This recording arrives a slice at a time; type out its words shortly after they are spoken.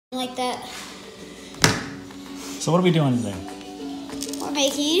Like that. So what are we doing today? We're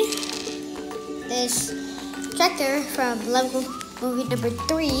making this tractor from Lego movie number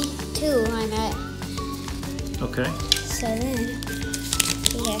 3 to Emmet. Okay. So then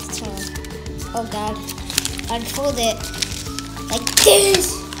we have to, oh God, unfold it like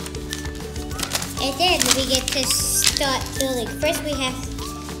this. And then we get to start building. First we have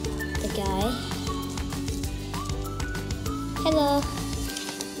the guy. Hello.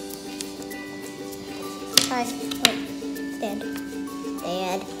 Hi. Oh,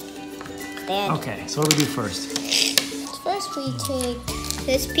 Dad. Okay, so what do we do first? First we take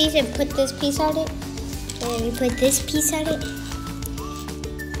this piece and put this piece on it. And then we put this piece on it.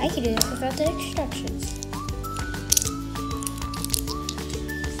 I can do this without the instructions.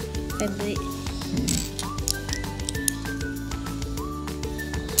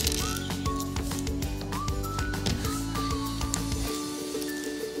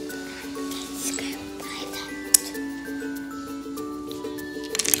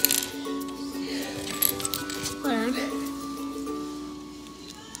 Hold on.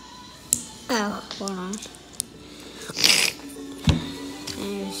 Oh, hold on.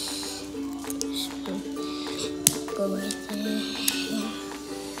 Go right there.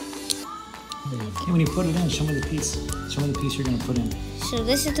 Okay, when you put it in, show me the piece. Show me the piece you're gonna put in. So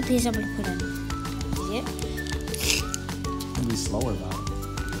this is the piece I'm gonna put in. See it? I'll be slower about it.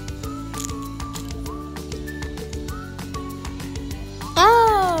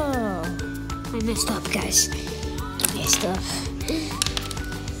 Oh! I messed up, guys. I messed up.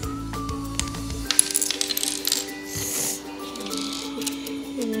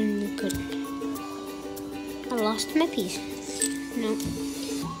 And then we put... I lost my piece. No.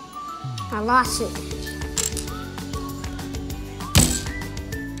 I lost it.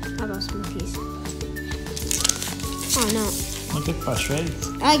 I lost my piece. Oh no. Don't get frustrated.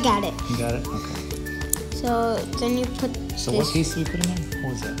 I got it. You got it? Okay. So then you put So this. what piece do we put in there?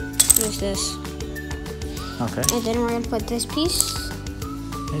 What was that? There's this. Okay. And then we're gonna put this piece.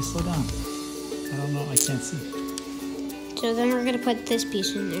 Hey, slow down. I don't know. I can't see. So then we're gonna put this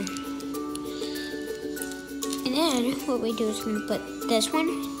piece in there. And then what we do is we're gonna put this one.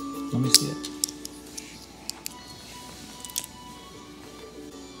 Let me see it.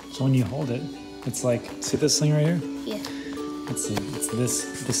 So when you hold it, it's like, see this thing right here? Yeah. It's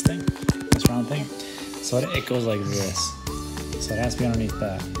this thing, this round thing. So it goes like this. So it has to be underneath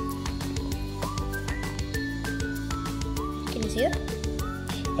that. Can you see it?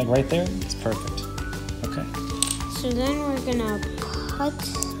 Like right there, it's perfect. Okay. So then we're gonna put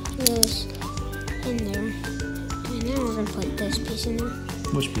this in there. And then we're gonna put this piece in there.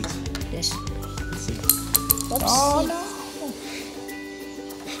 Which piece? This. Let's see. Whoops. Oh no!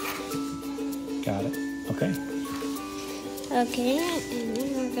 Got it. Okay. Okay, and then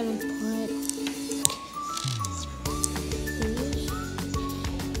we're gonna put these.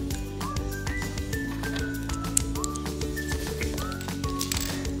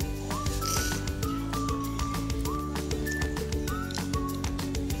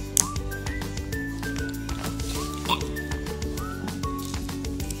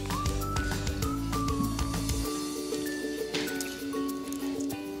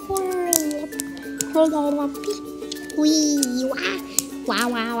 Wee wah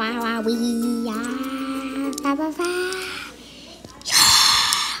wah wah wah wee ya ba ba ba.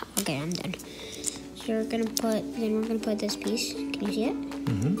 Okay, I'm done. So we're gonna put this piece. Can you see it?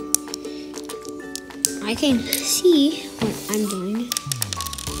 Mm-hmm. I can see what I'm doing.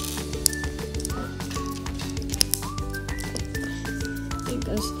 It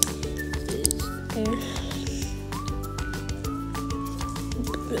goes there.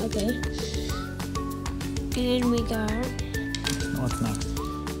 Okay. And we got... What's next?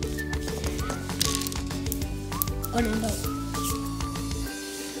 Oh no, no.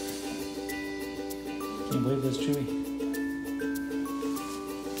 Can you believe this, Chewy?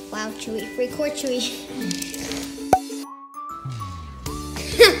 Wow, Chewy. Record Chewy.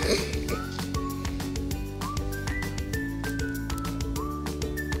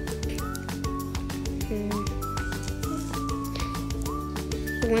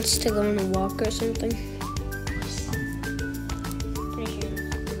 He wants to go on a walk or something.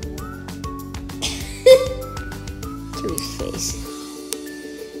 Chewy's face.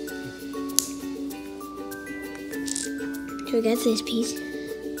 So we got this piece,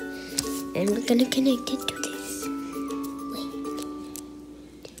 and we're gonna connect it to this. Wait.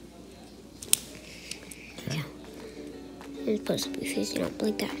 Okay. It's supposed to be facing up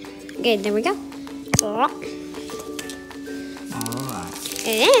like that. Okay, there we go. Alright.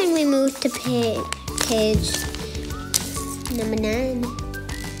 And then we move to page number 9.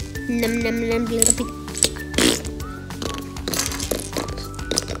 Num num num little bit.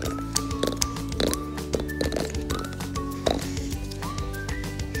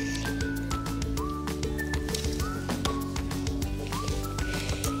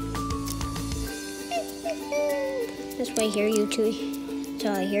 That's why I hear you, Chewy. That's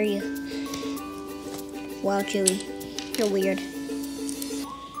how I hear you. Wow, Chewy. You're weird.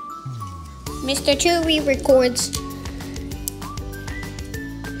 Mr. Chewy records.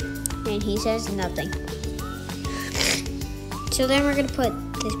 And he says nothing. So then we're going to put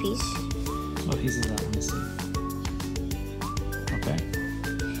this piece. What piece is that? Let me see. Okay.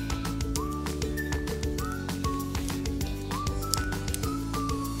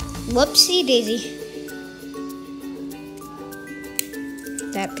 Whoopsie daisy.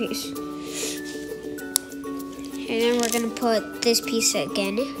 That piece. And then we're going to put this piece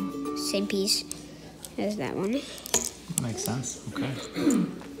again. Same piece as that one. That makes sense. Okay.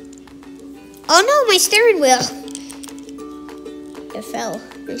 Oh no, my steering wheel. It fell.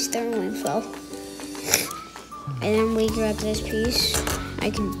 My steering wheel fell. And then we grab this piece. I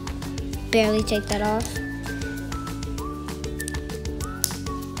can barely take that off.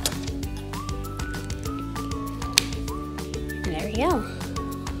 And there we go.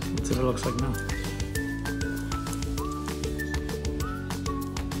 Let's see what it looks like now.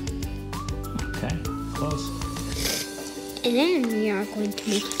 Okay, close. And then we are going to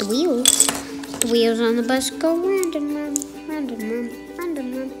make the wheels. The wheels on the bus go round and round, round and round, round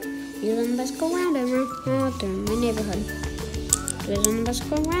and round. Wheels on the bus go round and round, all through my neighborhood. Wheels on the bus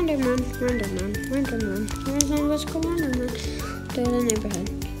go round and round, round and round, round and round. Wheels on the bus go round and round, through the neighborhood.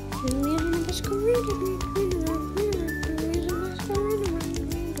 And wheels on the bus go round and round, round and round, round and round. Wheels on the bus go round and round,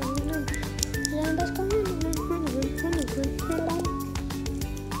 round and round. Wheels on the bus go round and round, round and round, round and round.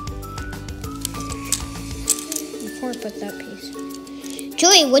 Before I put that piece.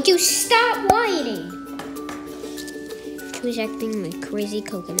 Joey, would you stop whining? Chewy's acting like crazy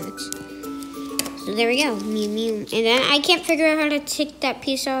coconuts. So there we go. Mew mew. And then I can't figure out how to take that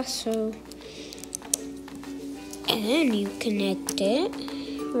piece off, so. And then you connect it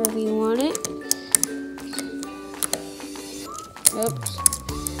wherever you want it. Oops.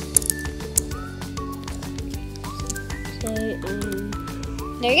 So,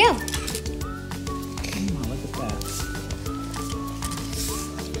 there you go. Look at that.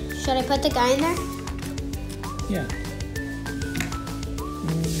 Should I put the guy in there? Yeah.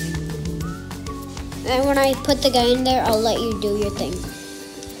 And when I put the guy in there, I'll let you do your thing.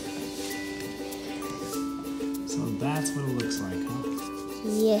 So that's what it looks like, huh?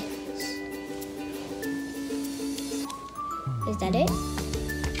 Yes. Is that it?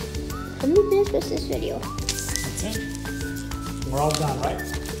 How many minutes was this video? That's it. We're all done, right?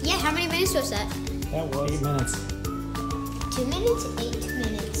 Yeah, how many minutes was that? That was 8 minutes. 2 minutes? 8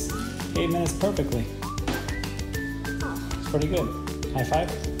 minutes. 8 minutes perfectly. Oh, It's pretty good. High five?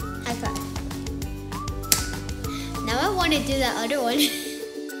 high five. Now I want to do that other one.